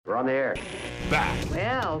on the air. Back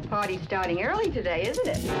Well, party's starting early today, isn't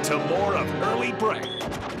it? to more of Early Break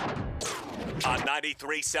on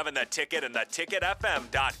 93.7 The Ticket and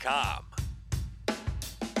theticketfm.com.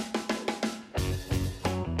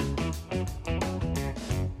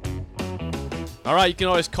 All right, you can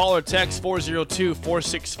always call or text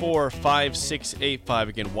 402-464-5685.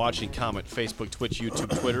 Again, watching, comment, Facebook, Twitch,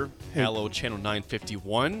 YouTube, Twitter. Hello, Channel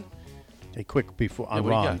 951. Hey, quick before Yeah,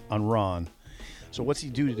 what do you on Ron. So what's he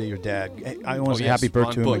do today, your dad? Hey, I want to say yes, happy birthday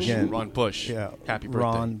Ron to him Bush. again. Ron Bush. Yeah, Happy birthday.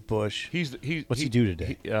 Ron Bush. What's he do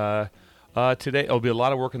today? Today, there'll be a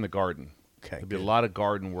lot of work in the garden. Okay, There'll be good. a lot of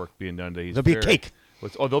garden work being done today. There'll be a cake.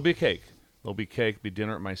 There'll be a cake. There'll be cake. Be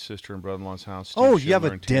dinner at my sister and brother-in-law's house. Steve Oh, you have Schindler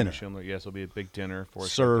a and Tina dinner. Schindler. Yes, it'll be a big dinner for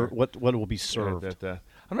us. Sir, right there. what will be served? I'm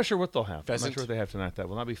not sure what they'll have. Pheasant? I'm not sure what they have tonight. That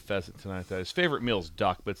will not be pheasant tonight. His favorite meal is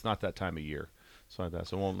duck, but it's not that time of year. So like that.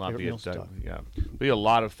 So it will not Favorite be a meal's duck. duck. Yeah, be a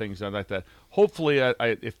lot of things done like that. Hopefully,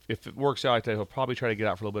 if it works out like that, he'll probably try to get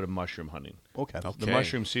out for a little bit of mushroom hunting. Okay. The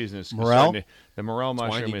mushroom season is Morel? starting to- the morel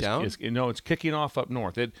mushroom winding down? is it's kicking off up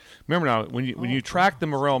north. Remember now, when you track the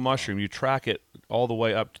morel mushroom, you track it all the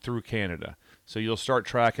way up through Canada. So you'll start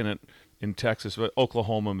tracking it in Texas,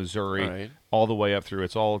 Oklahoma, Missouri, Right. all the way up through.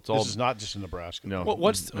 It's all. This is not just in Nebraska. No. Well,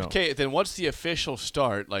 no. okay? Then what's the official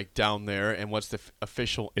start like down there, and what's the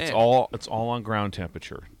official It's end? all on ground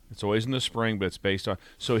temperature. It's always in the spring, but it's based on.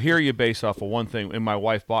 So here you base off of one thing. And my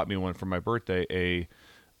wife bought me one for my birthday, a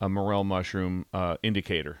morel mushroom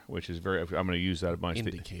indicator, which is very. I'm going to use that a bunch.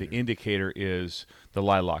 Indicator. The indicator is the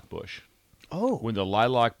lilac bush. Oh, When the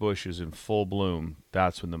lilac bush is in full bloom,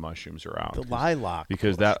 that's when the mushrooms are out. the lilac.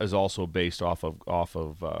 because that is also based off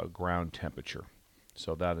of ground temperature.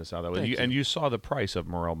 So that is how that was. And you saw the price of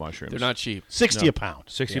morel mushrooms. They're not cheap. 60 a pound.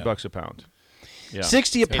 $60 a pound. Yeah.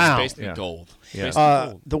 60 a It's pound. basically Yeah. gold. Yeah. Basically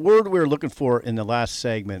gold. The word we were looking for in the last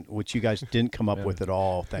segment, which you guys didn't come up with at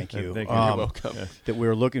all, thank you. Thank you. You're welcome. That we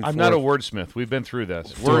were looking for. I'm not a wordsmith. We've been through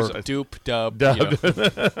this. Dupe, dub. You know.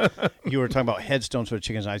 You were talking about headstones for the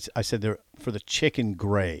chickens. I said they're for the chicken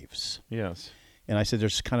graves. Yes. And I said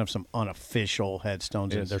there's kind of some unofficial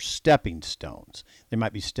headstones, and Yes. they're stepping stones. There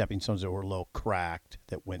might be stepping stones that were a little cracked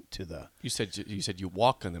that went to the. You said you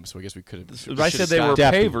walk on them, so I guess we could have. I said they were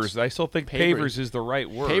Steppings. pavers. I still think Pavers. pavers is the right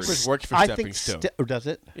word. Pavers worked for I stepping think stone. or does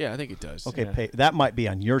it? Yeah, I think it does. Okay, that might be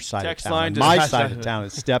on your side Text of town. line On just my has side of town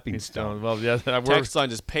is stepping stone. Stone. Well, yeah, that Text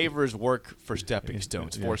line is pavers work for stepping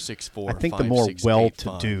stones. 464. I think the more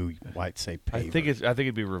well-to-do might say paver. I think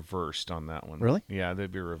it'd be reversed on that one. Really? Yeah,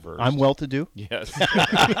 they'd be reversed. I'm well-to-do. Yes.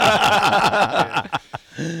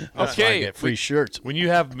 Okay. Get free shirts. When you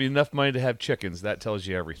have enough money to have chickens, that tells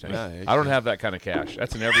you everything. Yeah, I don't have that kind of cash.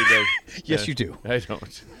 That's an everyday. Yes, you do. I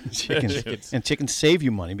don't. Chickens. And chickens save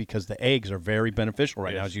you money because the eggs are very beneficial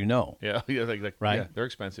right now, Yes. as you know. Yeah, Right. Yeah, they're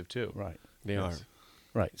expensive too. Right. They are.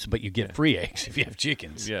 Right. So, but you get free eggs if you have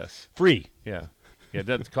chickens. Yes. Free. Yeah. Yeah, it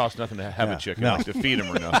doesn't cost nothing to have Yeah. a chicken, No. like to feed them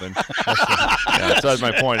or nothing. That's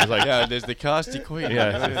my point. It's like, Yeah, there's the cost equation.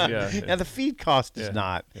 yeah. Now the feed cost is Yeah.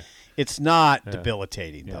 not. It's not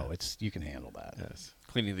debilitating though. It's you can handle that. Yes.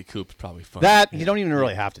 Cleaning the coop is probably fun. That you don't even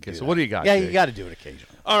really have to do. so that. what do you got, Yeah, Jake? you got to do it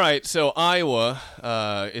occasionally. All right, so Iowa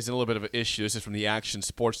is in a little bit of an issue. This is from the Action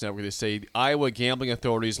Sports Network. They say the Iowa gambling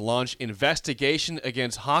authorities launch investigation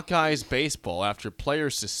against Hawkeyes baseball after player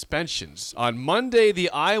suspensions. On Monday, the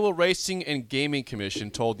Iowa Racing and Gaming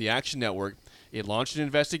Commission told the Action Network it launched an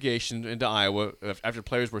investigation into Iowa after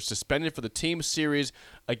players were suspended for the team series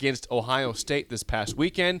against Ohio State this past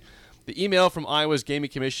weekend. The email from Iowa's Gaming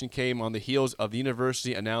Commission came on the heels of the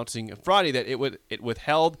university announcing Friday that it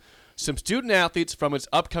withheld some student athletes from its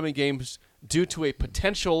upcoming games due to a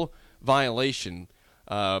potential violation.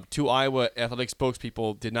 Two Iowa athletic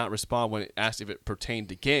spokespeople did not respond when asked if it pertained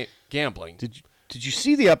to gambling. Did you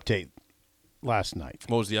see the update last night?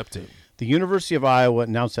 What was the update? The University of Iowa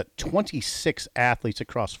announced that 26 athletes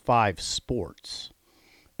across 5 sports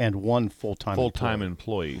and one full-time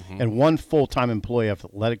employee. and one full-time employee of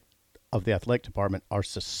the athletic department are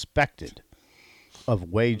suspected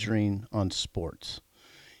of wagering on sports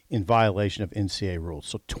in violation of NCAA rules.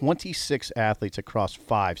 So 26 athletes across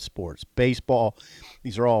 5 sports. Baseball,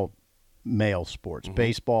 these are all male sports.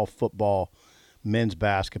 Baseball, football, men's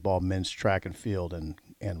basketball, men's track and field,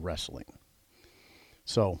 and wrestling.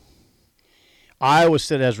 So Iowa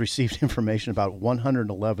State has received information about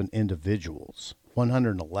 111 individuals,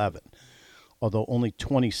 111, although only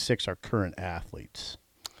 26 are current athletes.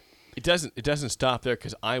 It doesn't stop there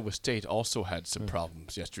because Iowa State also had some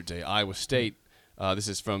problems yesterday. Iowa State, this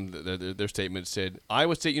is from their statement, said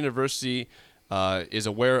Iowa State University is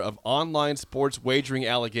aware of online sports wagering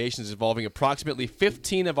allegations involving approximately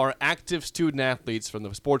 15 of our active student athletes from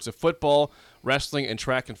the sports of football, wrestling, and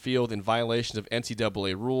track and field in violation of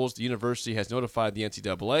NCAA rules. The university has notified the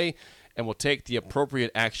NCAA and will take the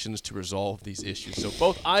appropriate actions to resolve these issues. So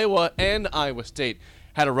both Iowa and Iowa State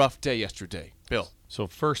had a rough day yesterday. Bill. So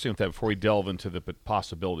first thing with that, before we delve into the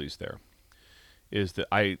possibilities there, is that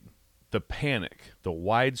the panic, the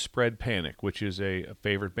widespread panic, which is a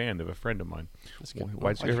favorite band of a friend of mine.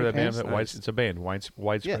 Widespread that band? Nice. It's a band.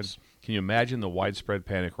 Widespread. Yes. Can you imagine the widespread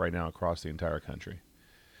panic right now across the entire country?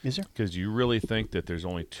 Is there? Because you really think that there's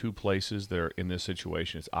only two places that are in this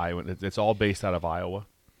situation? It's Iowa. It's all based out of Iowa.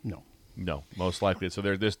 No, most likely. So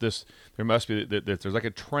there must be there's like a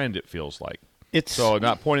trend. It feels like. So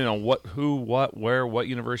not pointing on what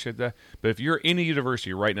university that, but if you're in a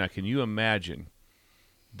university right now, can you imagine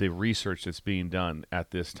the research that's being done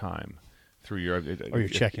at this time through your or you're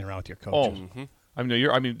checking around with your coaches? I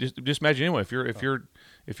mean, just imagine anyway. If you're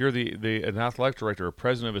an athletic director or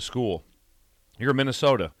president of a school, you're in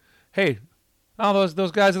Minnesota. Hey,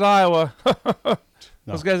 those guys at Iowa,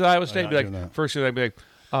 those guys at Iowa State, be like, first thing I'd be like,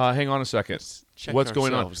 hang on a second, what's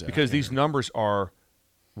going on? Because these numbers are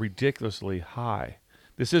ridiculously high.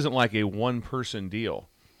 This isn't like a one-person deal.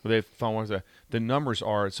 They found the numbers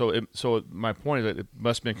are so. My point is that it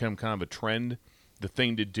must become kind of a trend, the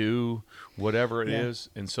thing to do, whatever it is,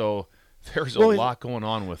 and so there's a lot going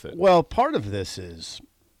on with it. Well, part of this is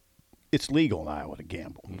it's legal in Iowa to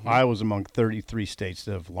gamble. Iowa's among 33 states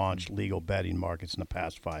that have launched legal betting markets in the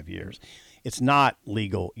past 5 years. It's not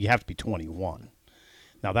legal. You have to be 21.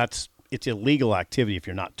 Now it's illegal activity if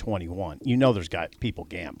you're not 21. You know there's people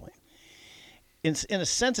gambling. In a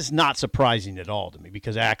sense, it's not surprising at all to me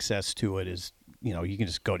because access to it is, you can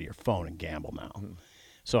just go to your phone and gamble now.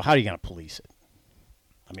 So how are you going to police it?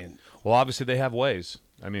 I mean, well, obviously they have ways.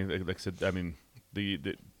 I mean, like I said,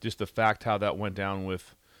 just the fact how that went down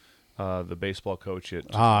with the baseball coach is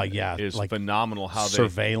like phenomenal. How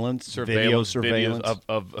surveillance video surveillance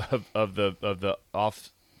of the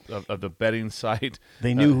betting site.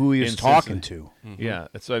 They knew who he was talking to. Yeah,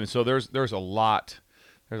 so there's a lot.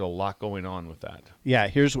 There's a lot going on with that. Yeah,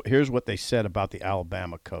 here's what they said about the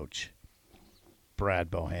Alabama coach, Brad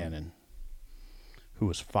Bohannon, who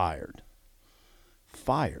was fired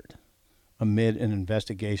amid an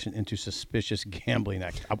investigation into suspicious gambling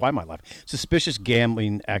why am I laughing? Suspicious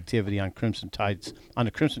gambling activity on the Crimson Tide's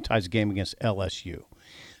game against LSU.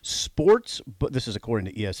 This is according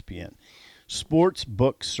to ESPN. Sports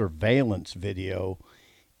book surveillance video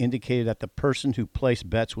indicated that the person who placed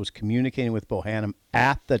bets was communicating with Bohannon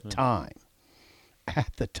at the time.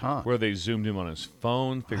 At the time. Where they zoomed him on his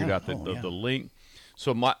phone, figured out the link.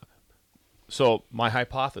 So my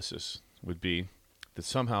hypothesis would be that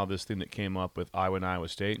somehow this thing that came up with Iowa and Iowa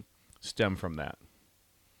State stemmed from that.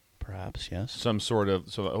 Perhaps, yes. Some sort of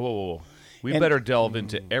we better delve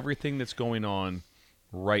into everything that's going on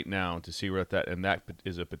right now to see where that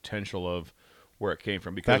is a potential of where it came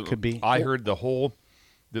from. Because that could be. I heard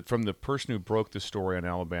from the person who broke the story on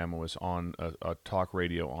Alabama was on a talk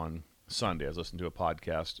radio on Sunday. I was listening to a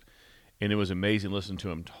podcast, and it was amazing listening to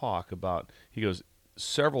him talk about. He goes,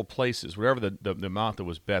 several places, whatever the amount that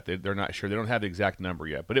was bet, they're not sure. They don't have the exact number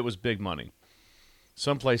yet, but it was big money.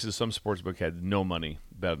 Some places, some sportsbook had no money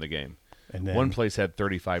bet on the game. And then, one place had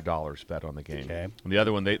 $35 bet on the game. Okay. And the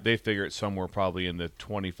other one, they figure it's somewhere probably in the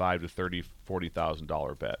 $25,000 to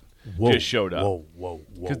 $40,000 bet. Whoa, just showed up. Whoa.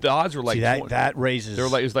 Because the odds were like that raises. It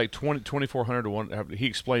was like 2,400 to 1. He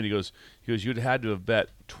explained. He goes. You'd had to have bet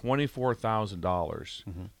 $24,000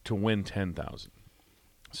 to win $10,000.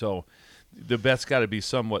 So the bet's got to be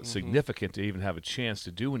somewhat significant to even have a chance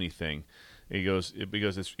to do anything. And he goes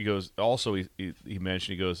also he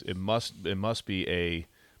mentioned it must be a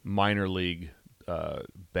minor league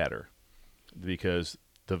better because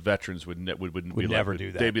the veterans would never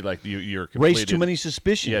do that. They'd be like, you're completed. Raise too many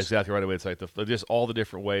suspicions. Yeah, exactly right away. It's like just all the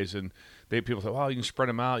different ways, and people say, "Well, you can spread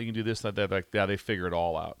them out. You can do this, that." Like, yeah, they figure it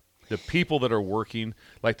all out. The people that are working,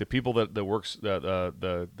 like the people that works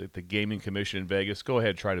the gaming commission in Vegas, go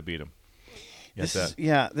ahead, try to beat them.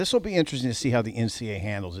 This will be interesting to see how the NCAA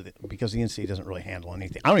handles it because the NCAA doesn't really handle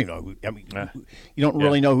anything. I don't even know. You don't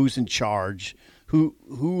really know who's in charge,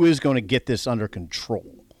 who is going to get this under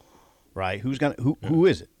control. Right? Who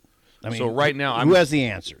is it? I mean, so right now, who has the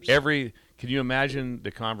answers? Can you imagine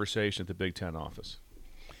the conversation at the Big Ten office?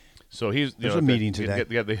 So there's a meeting today.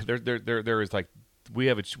 There is like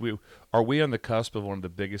are we on the cusp of one of the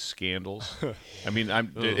biggest scandals? I mean,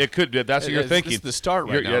 it could. That's what you're thinking. This is the start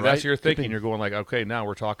right now. Yeah, that's right? what you're thinking. You're going like, okay, now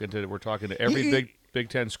we're talking to every big. Big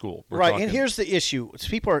Ten school. We're Right, talking. and here's the issue.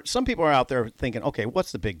 Some people are out there thinking, okay,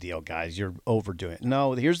 what's the big deal, guys? You're overdoing it.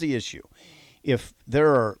 No, here's the issue. If there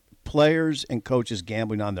are players and coaches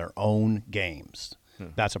gambling on their own games,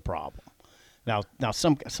 that's a problem. Now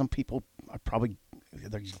some people are probably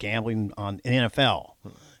they're gambling on NFL,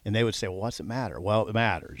 and they would say, well, what's it matter? Well, it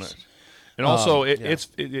matters. Right. And also, it's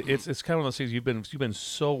kind of one of those things. You've been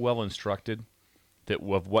so well instructed that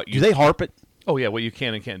of what you Do they harp it? Oh yeah, what you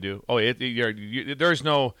can and can't do. Oh, there's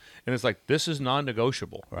no, and it's like this is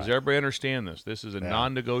non-negotiable. Does everybody understand this? This is a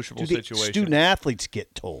non-negotiable situation. Student athletes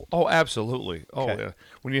get told. Oh, absolutely. Oh, Okay. yeah.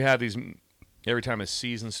 When you have these, every time a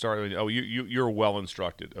season starts, you're well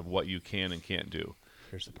instructed of what you can and can't do.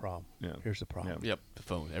 Here's the problem. Yeah. Here's the problem. Yeah. Yep, the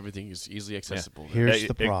phone. Everything is easily accessible. Here's the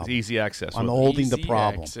It's problem. easy access. I'm Well, holding the Easy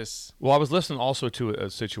problem. access. Well, I was listening also to a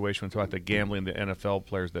situation about the gambling, the NFL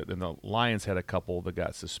players, and the Lions had a couple that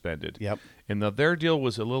got suspended. Yep. And their deal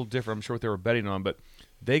was a little different. I'm sure what they were betting on, but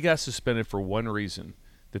they got suspended for one reason,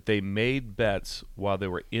 that they made bets while they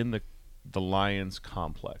were in the Lions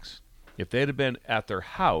complex. If they'd have been at their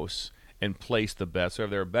house and placed the bets, or if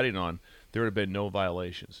they were betting on, there would have been no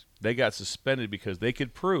violations. They got suspended because they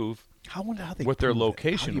could prove I wonder how they what their prove that. How do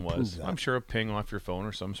location you was. prove that? I'm sure a ping off your phone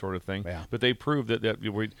or some sort of thing. Yeah. But they proved that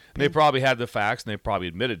they probably had the facts and they probably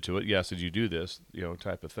admitted to it. Yes, did you do this?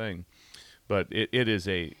 Type of thing. But it is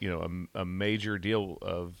a major deal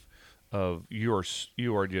of you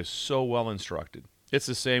are just so well instructed. It's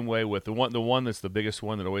the same way with the one that's the biggest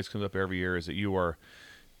one that always comes up every year is that you are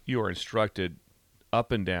instructed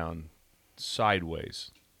up and down,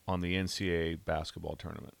 sideways on the NCAA basketball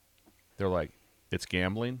tournament. They're like, it's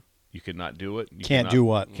gambling. You cannot do it. You Can't do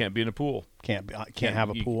what? Can't be in a pool. Can't have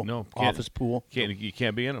a pool. No, office pool. You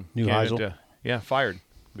can't be in them. New Heisel? Fired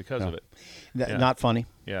because of it. Yeah. Not funny.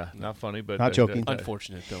 Yeah, not funny, but Not joking.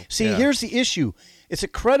 Unfortunate, though. See, Yeah. here's the issue. It's a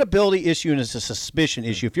credibility issue and it's a suspicion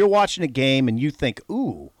issue. If you're watching a game and you think,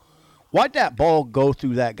 ooh, why'd that ball go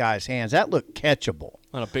through that guy's hands? That looked catchable.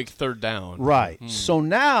 On a big third down. Right. So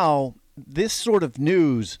now this sort of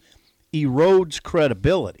news erodes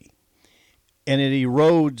credibility. And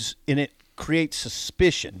it creates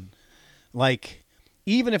suspicion. Like,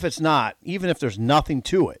 even if there's nothing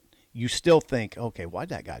to it, you still think, okay, why'd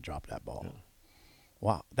that guy drop that ball? Yeah.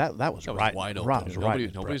 Wow, that was That was right. wide open. Right, was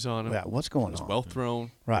right. Nobody's on him. Yeah, what's going It was on? well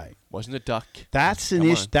thrown. Right. Wasn't a duck. That's an Come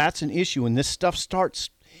issue. on. That's an issue, and this stuff starts.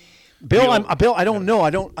 Bill, I don't know.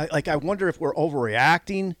 I wonder if we're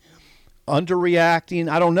overreacting, underreacting.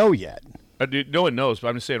 I don't know yet. No one knows, but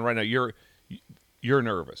I'm just saying right now, you're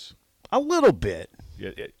nervous. A little bit.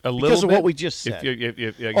 A little Because of bit. what we just said.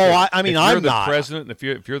 I'm I'm not. President.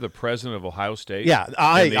 If you're the president of Ohio State, Yeah, and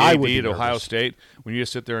I the would AD be at Ohio nervous. State, when you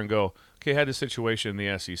just sit there and go, okay, I had this situation in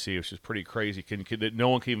the SEC, which is pretty crazy, that no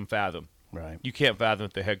one can even fathom. Right. You can't fathom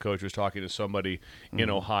that the head coach was talking to somebody in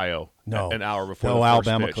Ohio an hour before No, the first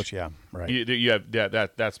Alabama pitch. coach. Yeah, right. You have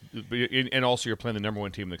that's and also you're playing the number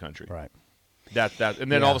one team in the country. Right.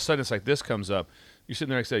 And then all of a sudden it's like this comes up. You're sitting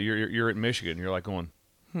there, like I said, you're at Michigan. You're like going,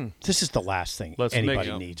 This is the last thing Let's anybody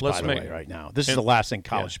make- needs. let's By the make- way, right now, this is and- the last thing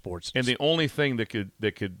college Yeah. sports. And the only thing that could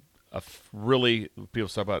really people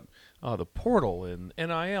talk about the portal and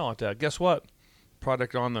NIL. Guess what?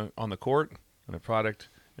 Product on the court and the product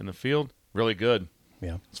in the field really good.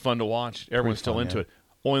 yeah, It's fun to watch. Everyone's still fun, into yeah. it.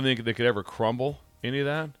 Only thing that could ever crumble any of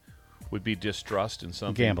that would be distrust in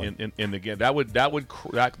something. Gambling. In the game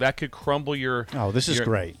that could crumble your. Oh, this is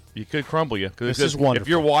great. You could crumble you. This is wonderful. If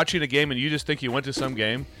you're watching a game and you just think you went to some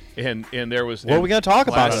game and there was. what are we going to talk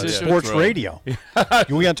about on Glasses sports thrown. radio? Are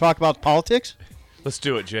we going to talk about politics? Let's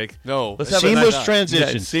do it, Jake. No. Let's have Seamless a nice,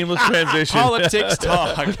 transition. Yeah, seamless transition. Politics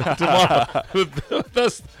talk. Tomorrow with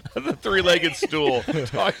the three-legged stool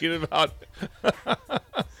talking about.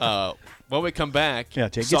 When we come back, Yeah,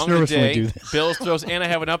 Jake gets song of the nervous when we day, do this. Bills throws, and I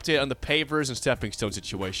have an update on the pavers and stepping stone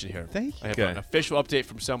situation here. Thank you. I have Okay. an official update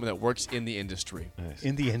from someone that works in the industry.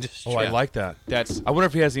 In the industry. Oh, I Yeah. like that. That's I wonder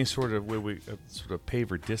if he has any sort of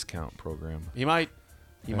paver discount program. he might.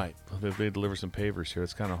 He might. They deliver some pavers here.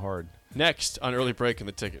 It's kind of hard. Next on early break in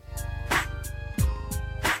the ticket.